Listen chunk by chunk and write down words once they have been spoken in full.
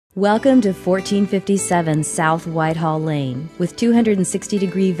Welcome to 1457 South Whitehall Lane. With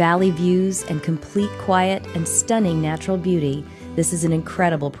 260-degree valley views and complete quiet and stunning natural beauty, this is an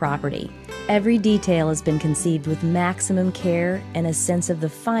incredible property. Every detail has been conceived with maximum care and a sense of the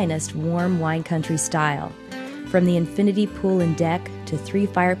finest warm wine country style. From the infinity pool and deck to 3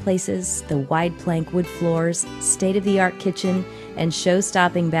 fireplaces, the wide plank wood floors, state-of-the-art kitchen, and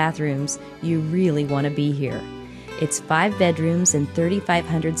show-stopping bathrooms, you really want to be here. It's 5 bedrooms and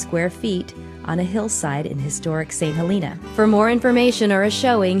 3,500 square feet on a hillside in historic St. Helena. For more information or a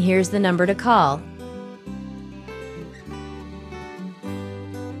showing, here's the number to call: